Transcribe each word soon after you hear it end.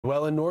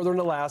Well, in northern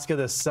Alaska,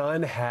 the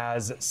sun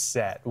has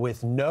set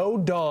with no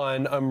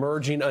dawn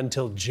emerging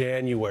until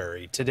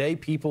January. Today,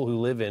 people who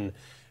live in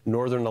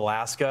northern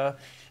Alaska,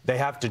 they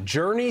have to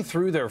journey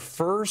through their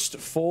first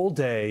full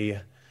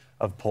day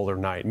of polar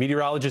night.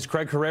 Meteorologist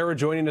Craig Herrera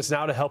joining us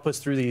now to help us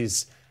through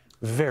these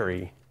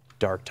very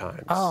dark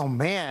times. Oh,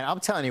 man,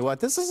 I'm telling you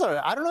what,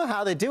 I don't know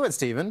how they do it,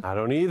 Stephen. I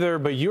don't either,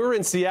 but you were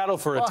in Seattle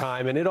for a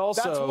time, and it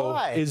also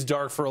is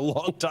dark for a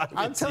long time.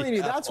 I'm telling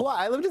you, that's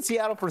why. I lived in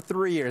Seattle for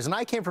 3 years, and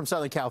I came from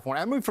Southern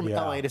California. I moved from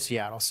LA to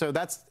Seattle, so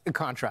that's a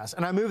contrast.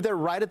 And I moved there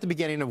right at the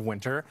beginning of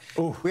winter.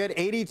 Ooh. We had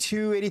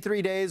 82,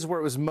 83 days where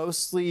it was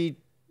mostly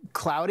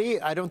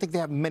cloudy. I don't think they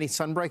have many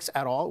sun breaks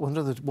at all. One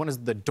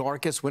of the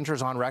darkest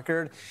winters on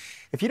record.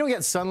 If you don't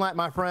get sunlight,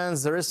 my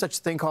friends, there is such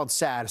a thing called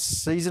SAD,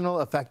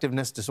 seasonal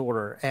effectiveness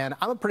disorder. And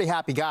I'm a pretty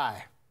happy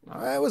guy.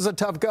 It was a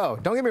tough go.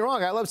 Don't get me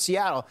wrong, I love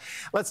Seattle.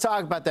 Let's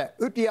talk about that.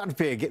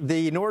 Utqiagvik,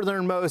 the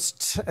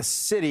northernmost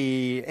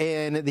city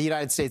in the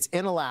United States,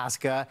 in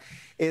Alaska,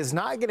 is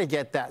not going to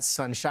get that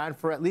sunshine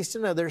for at least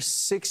another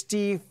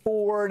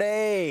 64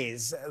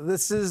 days.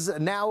 This is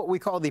now what we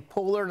call the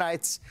polar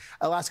nights,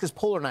 Alaska's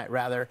polar night,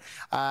 rather.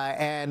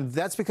 And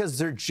that's because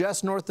they're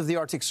just north of the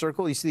Arctic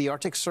Circle. You see the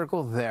Arctic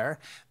Circle there.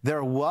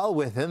 They're well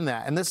within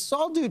that. And this is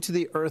all due to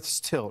the Earth's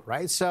tilt,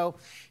 right? So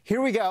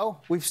here we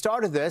go. We've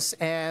started this,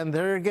 and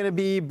they're going to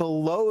be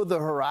below the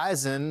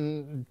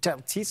horizon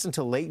at least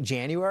until late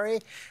January.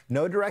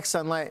 No direct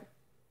sunlight.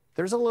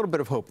 There's a little bit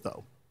of hope,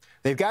 though.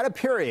 They've got a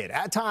period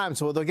at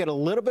times where they'll get a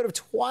little bit of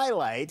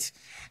twilight,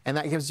 and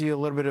that gives you a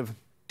little bit of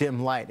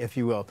dim light, if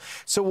you will.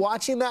 So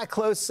watching that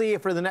closely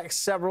for the next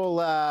several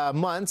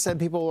months, and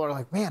people are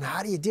like, man,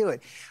 how do you do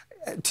it?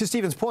 To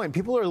Stephen's point,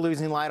 people are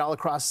losing light all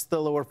across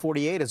the lower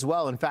 48 as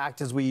well. In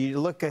fact, as we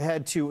look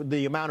ahead to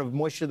the amount of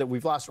moisture that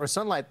we've lost, or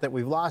sunlight that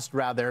we've lost,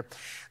 rather,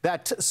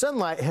 that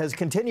sunlight has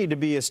continued to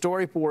be a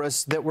story for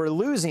us that we're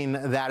losing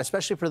that,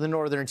 especially for the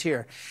northern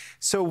tier.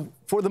 So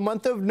for the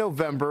month of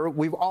November,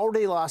 we've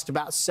already lost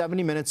about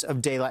 70 minutes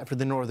of daylight for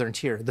the northern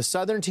tier. The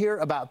southern tier,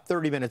 about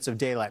 30 minutes of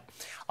daylight.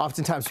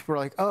 Oftentimes people are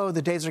like, oh,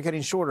 the days are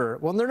getting shorter.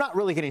 Well, they're not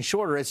really getting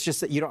shorter. It's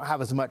just that you don't have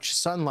as much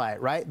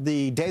sunlight, right?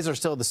 The days are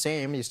still the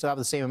same. You still have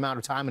the same amount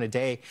of time in a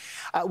day.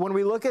 When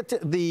we look at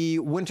the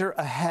winter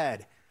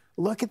ahead,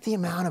 look at the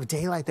amount of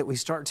daylight that we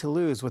start to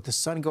lose with the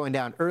sun going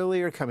down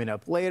earlier, coming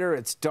up later.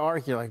 It's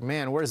dark. You're like,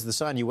 man, where's the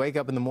sun? You wake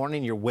up in the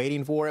morning, you're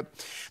waiting for it.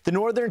 The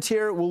northern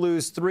tier will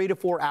lose 3 to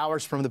 4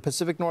 hours from the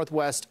Pacific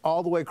Northwest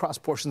all the way across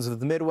portions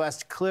of the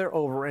Midwest, clear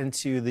over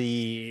into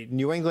the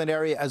New England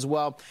area as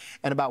well,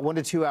 and about 1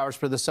 to 2 hours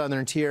for the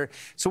southern tier.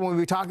 So when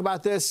we talk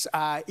about this,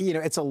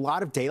 it's a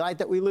lot of daylight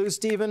that we lose,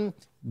 Stephen.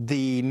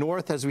 The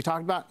north, as we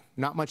talked about,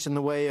 not much in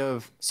the way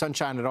of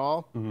sunshine at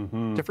all.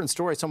 Mm-hmm. Different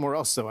story somewhere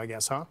else, though, I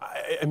guess, huh?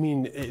 I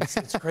mean,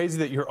 it's crazy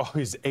that you're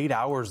always 8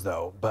 hours,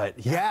 though.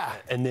 But yeah.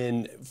 And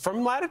then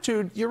from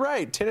latitude, you're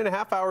right.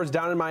 10.5 hours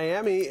down in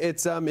Miami.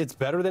 It's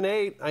better than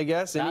 8, I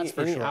guess. That's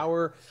for sure.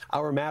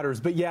 Hour matters.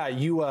 But yeah,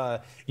 you know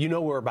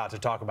what we're about to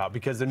talk about,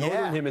 because the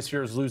northern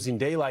hemisphere is losing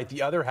daylight.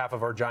 The other half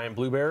of our giant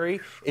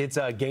blueberry, it's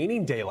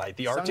gaining daylight.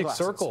 The Arctic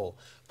Circle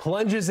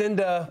plunges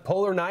into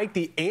polar night.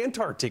 The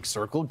Antarctic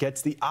Circle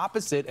gets the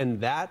opposite, and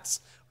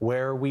that's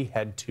where we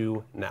head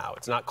to now.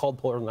 It's not called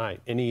polar night.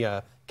 Any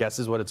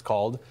guesses what it's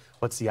called?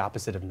 What's the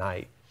opposite of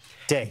night?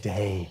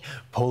 Day.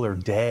 Polar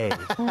day.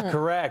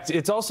 Correct.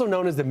 It's also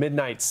known as the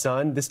midnight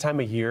sun. This time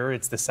of year,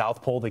 it's the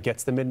South Pole that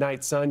gets the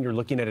midnight sun. You're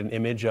looking at an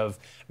image of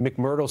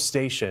McMurdo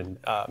Station.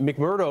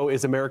 McMurdo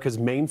is America's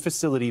main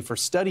facility for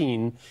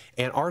studying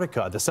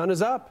Antarctica. The sun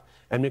is up,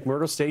 and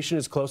McMurdo Station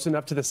is close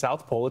enough to the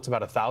South Pole, it's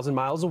about 1,000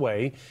 miles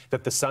away,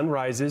 that the sun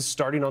rises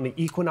starting on the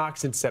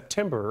equinox in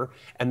September,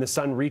 and the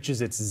sun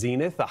reaches its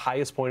zenith, the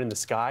highest point in the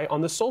sky,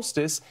 on the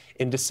solstice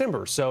in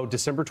December. So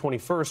December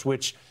 21st,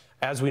 which,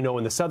 as we know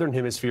in the southern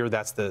hemisphere,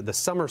 that's the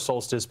summer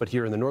solstice, but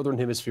here in the northern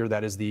hemisphere,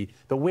 that is the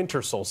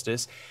winter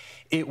solstice.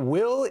 It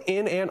will,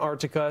 in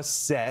Antarctica,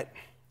 set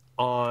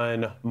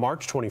on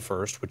March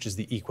 21st, which is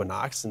the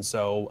equinox. And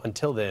so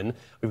until then,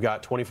 we've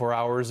got 24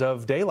 hours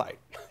of daylight.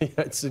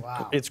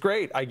 It's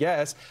great, I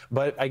guess.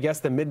 But I guess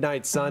the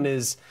midnight sun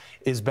is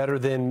better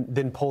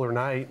than polar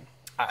night.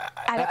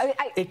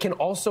 It can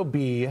also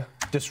be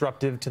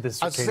disruptive to the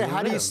circadian I was going to say,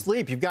 how do you rhythm.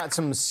 sleep? You've got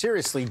some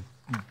seriously,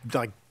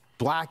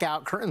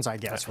 blackout curtains, I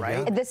guess, right?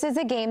 Yeah. This is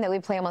a game that we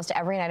play almost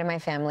every night in my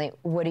family.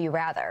 Would you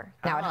rather?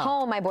 Now, at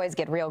home, my boys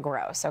get real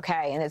gross,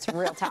 okay? And it's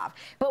real tough.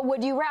 But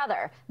would you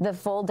rather the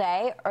full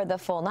day or the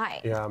full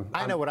night? Yeah,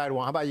 I know what I'd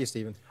want. How about you,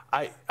 Stephen?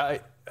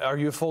 Are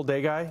you a full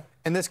day guy?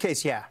 In this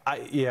case, yeah.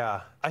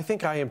 I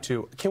think I am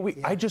too. Can we?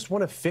 Yeah. I just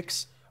want to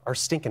fix our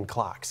stinking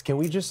clocks. Can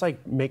we just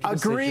make a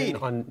decision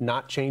on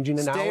not changing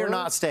an hour? Stay or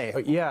not stay?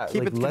 Yeah,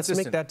 Keep it let's consistent.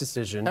 make that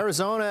decision.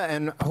 Arizona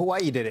and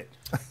Hawaii did it.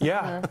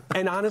 Yeah,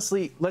 and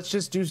honestly, let's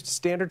just do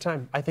standard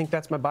time. I think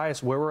that's my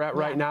bias. Where we're at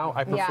right now,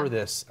 I prefer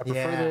this. I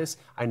prefer this.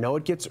 I know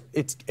it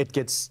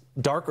gets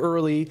dark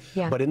early,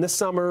 but in the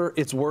summer,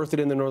 it's worth it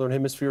in the northern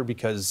hemisphere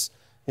because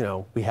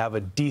we have a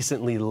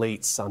decently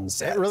late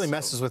sunset. It really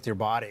messes with your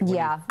body.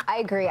 Yeah, I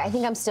agree. I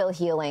think I'm still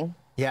healing.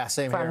 Yeah,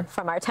 same here.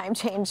 From our time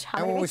change.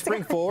 And when we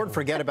spring forward,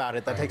 forget about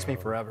it. That takes me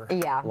forever.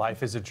 Yeah.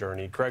 Life is a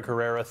journey. Craig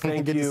Herrera,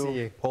 thank Good you. to see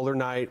you. Polar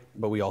night,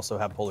 but we also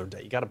have polar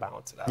day. You got to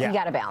balance it out. You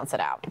got to balance it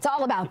out. It's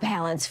all about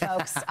balance,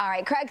 folks. All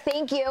right, Craig,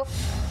 thank you.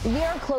 We are close.